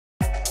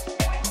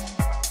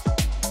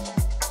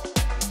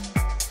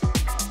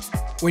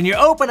When you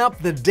open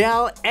up the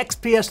Dell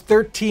XPS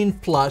 13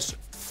 Plus,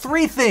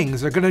 three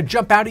things are going to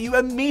jump out at you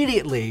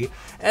immediately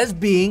as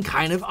being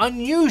kind of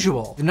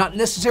unusual. They're not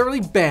necessarily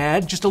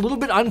bad, just a little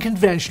bit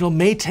unconventional,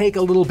 may take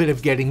a little bit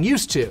of getting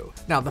used to.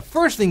 Now, the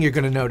first thing you're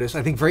going to notice,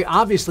 I think very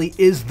obviously,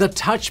 is the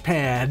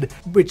touchpad,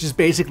 which is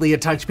basically a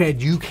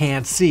touchpad you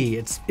can't see.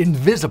 It's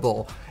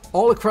invisible.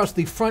 All across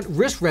the front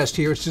wrist rest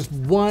here, it's just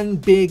one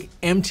big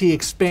empty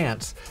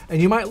expanse. And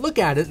you might look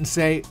at it and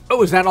say,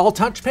 oh, is that all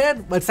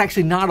touchpad? But it's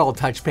actually not all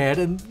touchpad,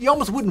 and you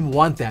almost wouldn't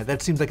want that.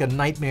 That seems like a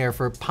nightmare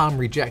for palm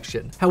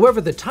rejection.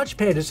 However, the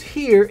touchpad is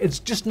here, it's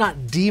just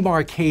not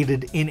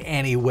demarcated in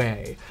any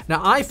way.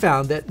 Now, I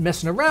found that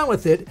messing around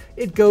with it,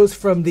 it goes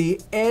from the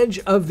edge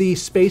of the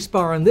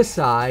spacebar on this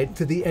side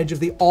to the edge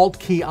of the Alt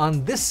key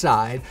on this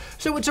side.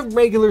 So it's a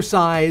regular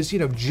size,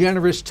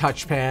 generous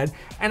touchpad.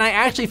 And I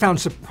actually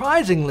found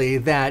surprisingly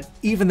that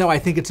even though I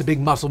think it's a big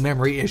muscle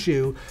memory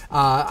issue,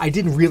 I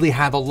didn't really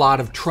have a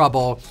lot of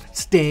trouble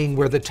staying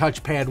where the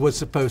touchpad was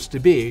supposed to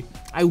be.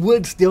 I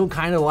would still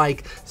kind of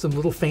like some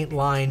little faint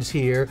lines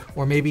here,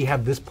 or maybe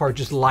have this part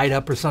just light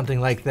up or something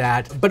like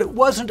that, but it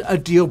wasn't a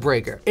deal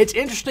breaker. It's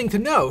interesting to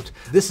note,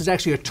 this is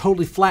actually a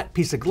totally flat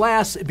piece of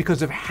glass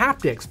because of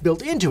haptics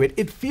built into it.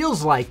 It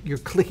feels like you're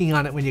clicking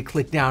on it when you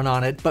click down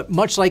on it, but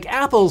much like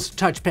Apple's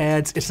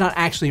touchpads, it's not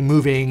actually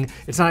moving,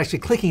 it's not actually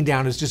clicking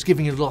down, it's just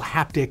giving you a little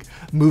haptic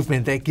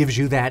movement that gives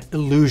you that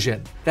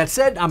illusion. That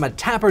said, I'm a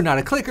tapper, not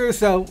a clicker,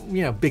 so,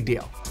 big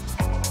deal.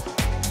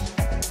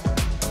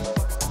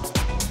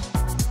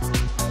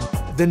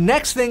 The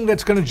next thing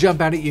that's going to jump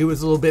out at you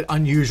is a little bit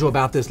unusual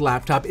about this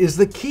laptop is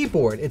the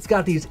keyboard. It's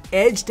got these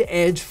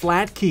edge-to-edge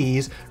flat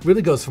keys,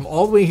 really goes from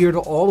all the way here to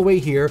all the way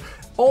here.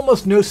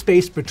 Almost no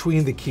space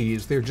between the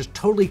keys. They're just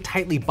totally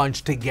tightly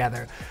bunched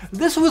together.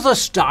 This was a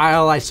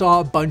style I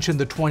saw a bunch in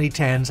the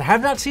 2010s. I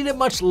have not seen it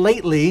much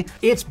lately.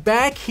 It's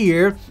back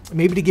here,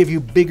 maybe to give you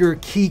bigger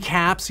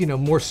keycaps,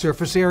 more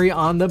surface area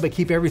on them, but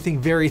keep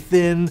everything very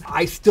thin.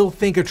 I still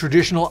think a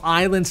traditional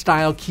island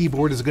style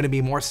keyboard is going to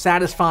be more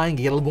satisfying.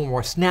 You get a little bit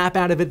more snap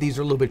out of it. These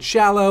are a little bit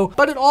shallow,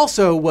 but it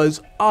also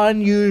was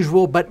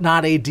unusual, but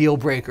not a deal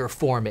breaker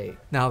for me.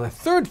 Now, the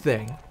third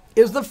thing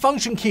is the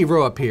function key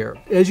row up here.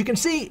 As you can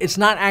see, it's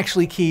not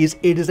actually keys,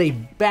 it is a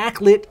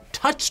backlit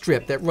touch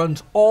strip that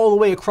runs all the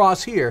way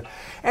across here.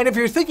 And if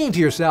you're thinking to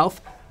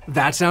yourself,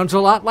 that sounds a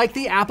lot like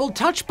the Apple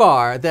Touch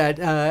Bar that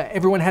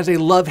everyone has a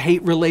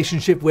love-hate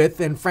relationship with,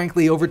 and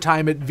frankly, over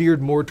time it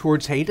veered more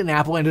towards hate, and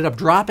Apple ended up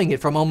dropping it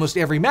from almost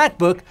every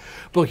MacBook.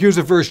 Well, here's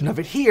a version of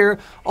it here,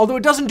 although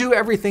it doesn't do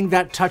everything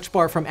that Touch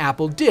Bar from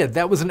Apple did.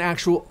 That was an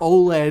actual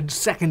OLED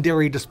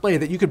secondary display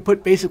that you could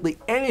put basically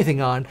anything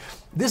on.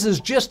 This is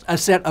just a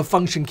set of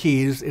function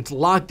keys. It's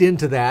locked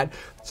into that.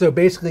 So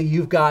basically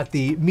you've got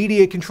the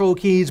media control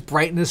keys,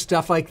 brightness,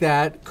 stuff like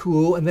that,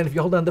 cool. And then if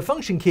you hold down the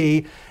function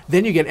key,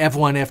 then you get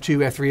F1, F2,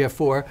 F3,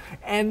 F4.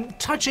 And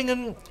touching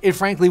them, it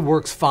frankly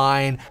works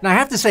fine. Now I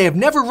have to say, I've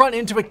never run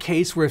into a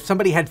case where if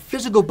somebody had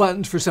physical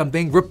buttons for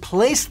something,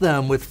 replaced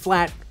them with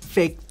flat,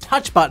 fake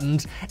touch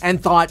buttons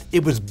and thought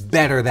it was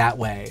better that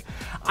way.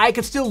 I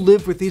could still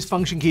live with these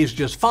function keys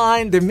just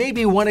fine. There may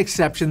be one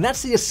exception,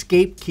 that's the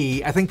escape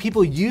key. I think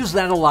people use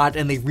that a lot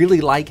and they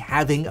really like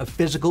having a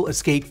physical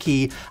escape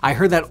key. I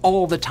heard that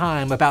all the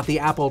time about the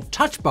Apple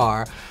Touch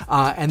Bar,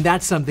 and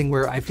that's something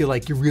where I feel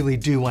like you really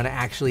do want to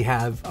actually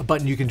have a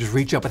button you can just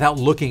reach up without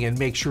looking and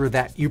make sure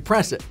that you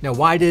press it. Now,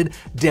 why did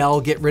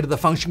Dell get rid of the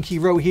function key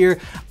row here?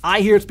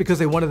 I hear it's because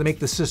they wanted to make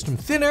the system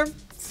thinner.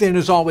 Thin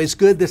is always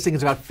good. This thing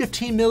is about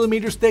 15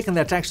 millimeters thick, and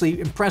that's actually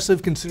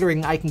impressive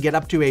considering I can get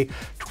up to a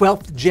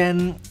 12th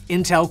gen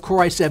Intel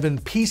Core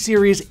i7 P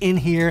series in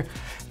here.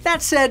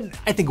 That said,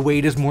 I think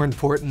weight is more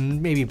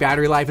important, maybe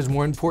battery life is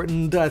more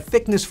important.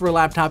 Thickness for a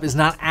laptop is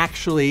not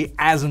actually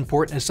as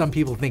important as some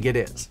people think it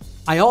is.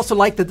 I also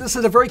like that this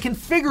is a very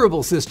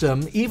configurable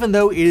system, even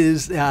though it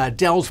is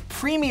Dell's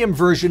premium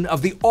version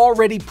of the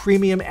already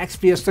premium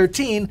XPS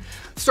 13.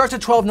 Starts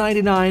at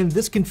 $1299.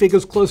 This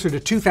configures closer to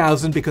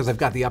 $2,000 because I've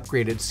got the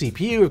upgraded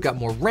CPU, I've got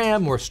more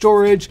RAM, more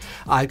storage,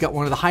 I've got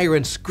one of the higher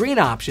end screen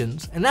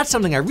options, and that's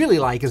something I really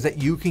like is that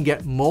you can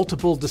get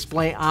multiple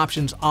display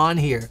options on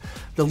here.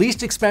 The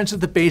least expensive,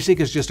 the basic,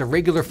 is just a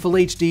regular Full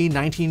HD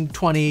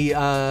 1920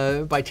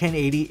 by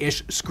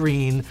 1080-ish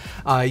screen.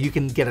 You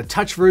can get a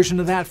touch version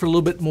of that for a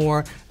little bit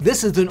more.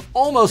 This is an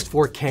almost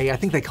 4K, I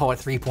think they call it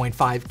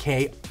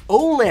 3.5K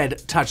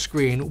OLED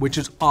touchscreen, which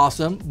is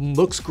awesome,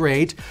 looks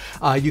great.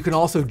 You can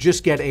also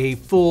just get a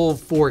full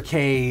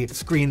 4K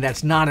screen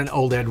that's not an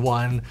OLED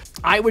one.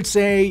 I would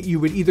say you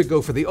would either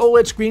go for the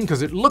OLED screen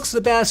because it looks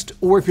the best,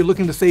 or if you're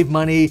looking to save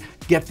money,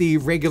 get the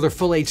regular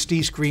Full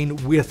HD screen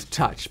with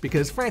touch,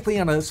 because frankly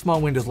on a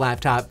small Windows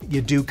laptop,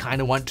 you do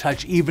kind of want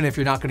touch even if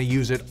you're not going to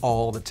use it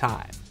all the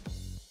time.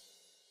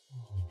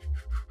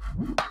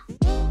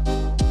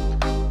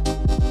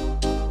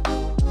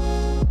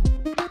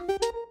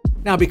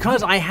 Now,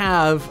 because I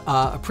have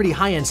a pretty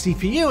high-end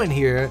CPU in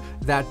here,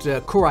 that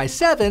Core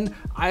i7,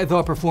 I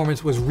thought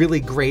performance was really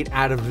great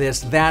out of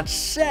this. That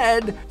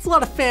said, it's a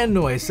lot of fan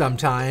noise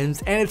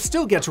sometimes, and it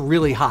still gets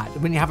really hot.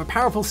 When you have a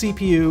powerful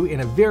CPU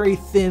in a very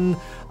thin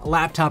a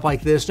laptop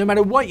like this, no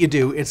matter what you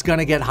do, it's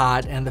gonna get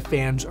hot and the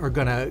fans are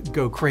gonna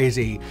go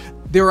crazy.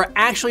 There are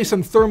actually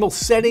some thermal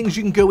settings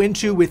you can go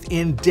into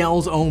within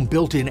Dell's own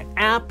built-in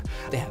app.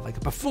 They have like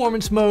a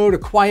performance mode, a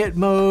quiet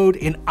mode,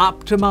 an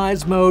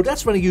optimized mode.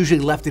 That's when I usually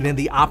left it in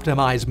the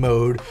optimized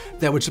mode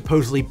that would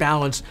supposedly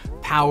balance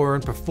power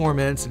and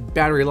performance and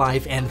battery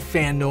life and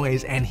fan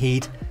noise and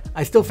heat.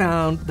 I still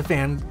found the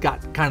fan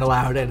got kind of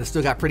loud and it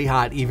still got pretty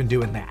hot even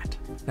doing that.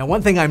 Now,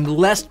 one thing I'm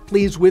less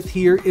pleased with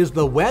here is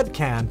the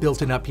webcam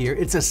built in up here.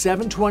 It's a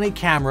 720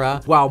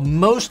 camera, while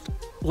most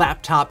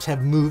laptops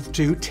have moved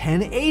to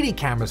 1080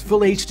 cameras, full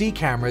HD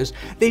cameras.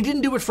 They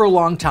didn't do it for a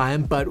long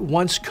time, but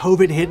once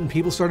COVID hit and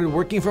people started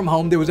working from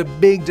home, there was a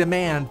big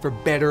demand for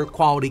better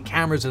quality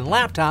cameras and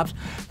laptops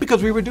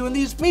because we were doing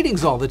these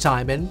meetings all the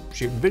time and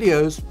shooting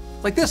videos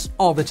like this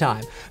all the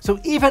time. So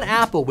even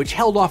Apple, which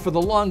held off for the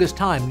longest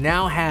time,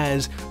 now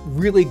has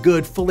really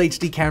good full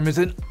HD cameras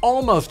in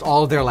almost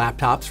all of their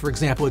laptops. For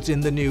example, it's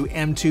in the new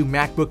M2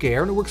 MacBook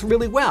Air and it works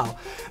really well.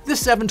 This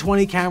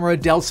 720 camera,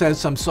 Dell says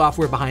some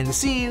software behind the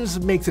scenes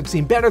makes it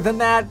seem better than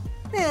that.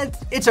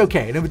 It's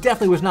okay, and it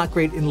definitely was not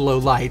great in low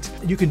light.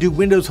 You can do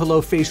Windows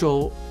Hello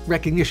facial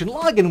recognition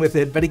login with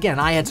it, but again,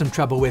 I had some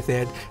trouble with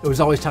it. It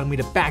was always telling me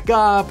to back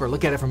up or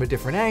look at it from a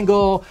different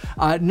angle.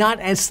 Not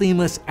as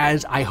seamless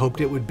as I hoped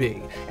it would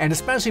be. And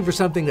especially for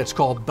something that's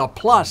called the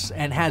Plus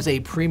and has a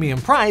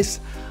premium price,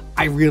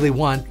 I really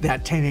want that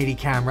 1080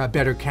 camera,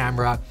 better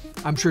camera.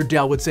 I'm sure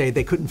Dell would say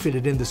they couldn't fit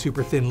it in the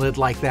super thin lid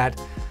like that.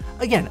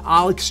 Again,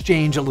 I'll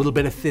exchange a little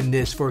bit of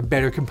thinness for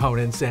better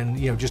components and,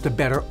 just a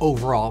better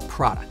overall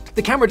product.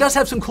 The camera does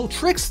have some cool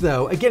tricks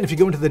though. Again, if you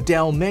go into the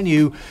Dell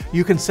menu,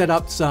 you can set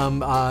up some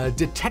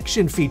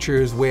detection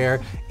features where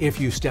if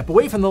you step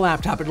away from the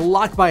laptop, it'll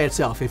lock by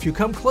itself. If you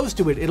come close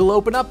to it, it'll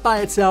open up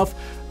by itself.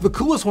 The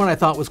coolest one I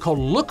thought was called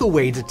Look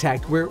Away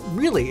Detect, where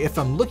really, if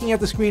I'm looking at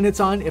the screen it's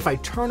on, if I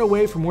turn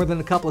away for more than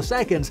a couple of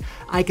seconds,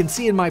 I can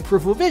see in my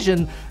peripheral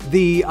vision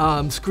the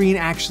screen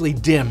actually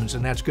dims,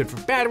 and that's good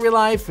for battery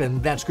life,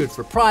 and that's good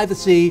for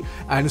privacy.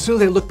 And as soon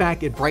as I look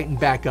back, it brightened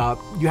back up.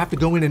 You have to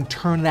go in and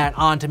turn that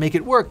on to make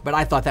it work, but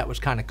I thought that was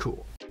kind of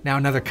cool. Now,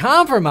 another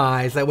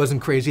compromise I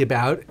wasn't crazy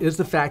about is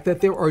the fact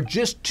that there are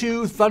just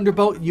 2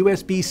 Thunderbolt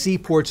USB-C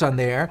ports on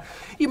there.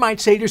 You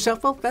might say to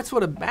yourself, well, that's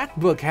what a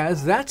MacBook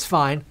has, that's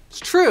fine. It's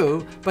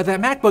true, but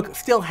that MacBook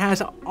still has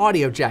an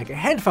audio jack, a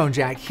headphone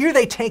jack. Here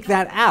they take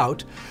that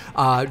out.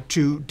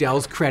 To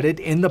Dell's credit,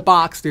 in the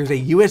box there's a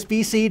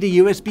USB-C to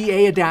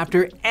USB-A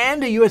adapter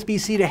and a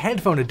USB-C to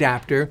headphone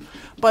adapter.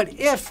 But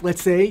if,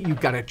 let's say, you've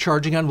got it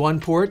charging on one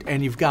port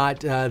and you've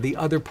got the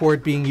other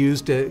port being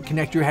used to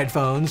connect your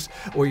headphones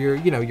or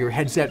your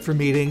headset for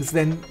meetings,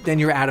 then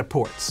you're out of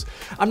ports.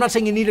 I'm not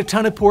saying you need a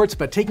ton of ports,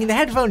 but taking the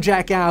headphone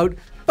jack out,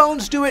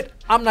 phones do it.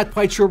 I'm not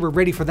quite sure we're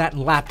ready for that in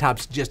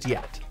laptops just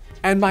yet.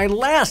 And my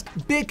last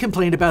big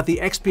complaint about the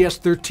XPS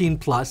 13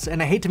 Plus,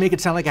 and I hate to make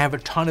it sound like I have a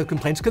ton of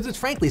complaints because it's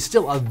frankly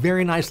still a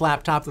very nice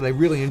laptop that I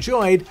really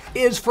enjoyed,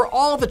 is for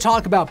all the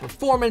talk about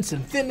performance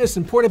and thinness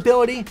and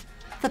portability,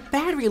 the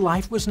battery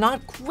life was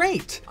not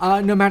great.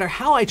 No matter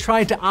how I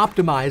tried to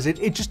optimize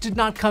it, it just did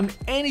not come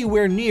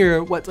anywhere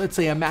near what, let's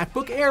say, a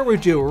MacBook Air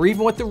would do, or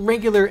even what the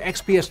regular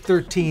XPS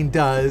 13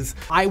 does.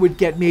 I would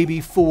get maybe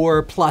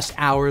 4+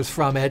 hours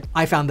from it.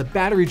 I found the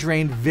battery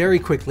drained very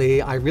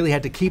quickly. I really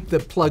had to keep the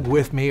plug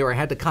with me, or I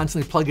had to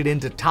constantly plug it in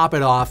to top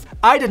it off.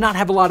 I did not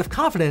have a lot of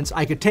confidence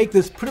I could take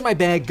this, put it in my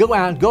bag, go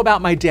out, go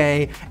about my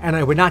day, and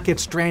I would not get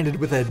stranded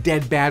with a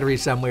dead battery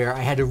somewhere.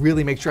 I had to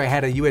really make sure I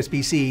had a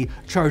USB-C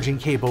charging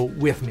cable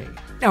with me.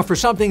 Now, for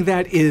something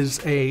that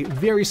is a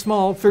very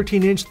small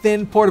 13-inch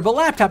thin portable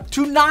laptop,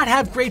 to not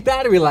have great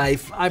battery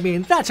life, I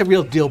mean, that's a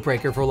real deal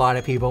breaker for a lot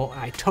of people.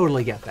 I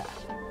totally get that.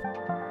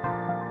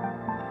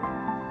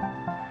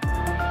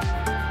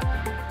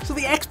 So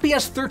the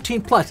XPS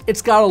 13 Plus,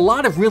 it's got a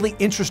lot of really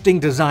interesting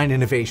design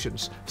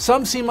innovations.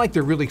 Some seem like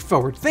they're really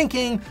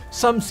forward-thinking,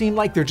 some seem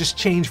like they're just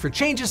change for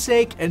change's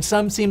sake, and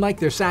some seem like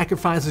they're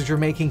sacrifices you're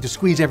making to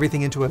squeeze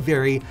everything into a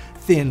very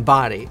thin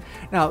body.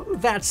 Now,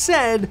 that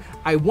said,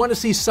 I want to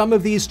see some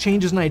of these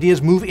changes and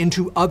ideas move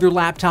into other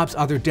laptops,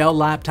 other Dell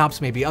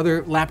laptops, maybe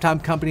other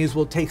laptop companies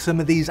will take some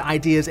of these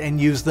ideas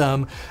and use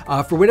them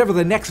for whatever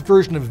the next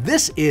version of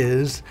this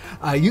is.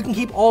 You can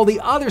keep all the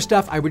other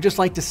stuff. I would just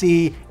like to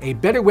see a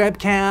better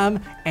webcam,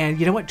 and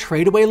you know what,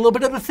 trade away a little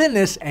bit of the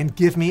thinness and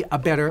give me a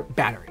better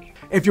battery.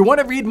 If you want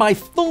to read my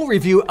full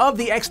review of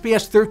the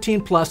XPS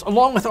 13 Plus,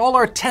 along with all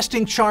our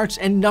testing charts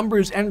and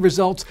numbers and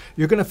results,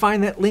 you're going to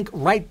find that link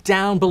right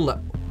down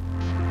below.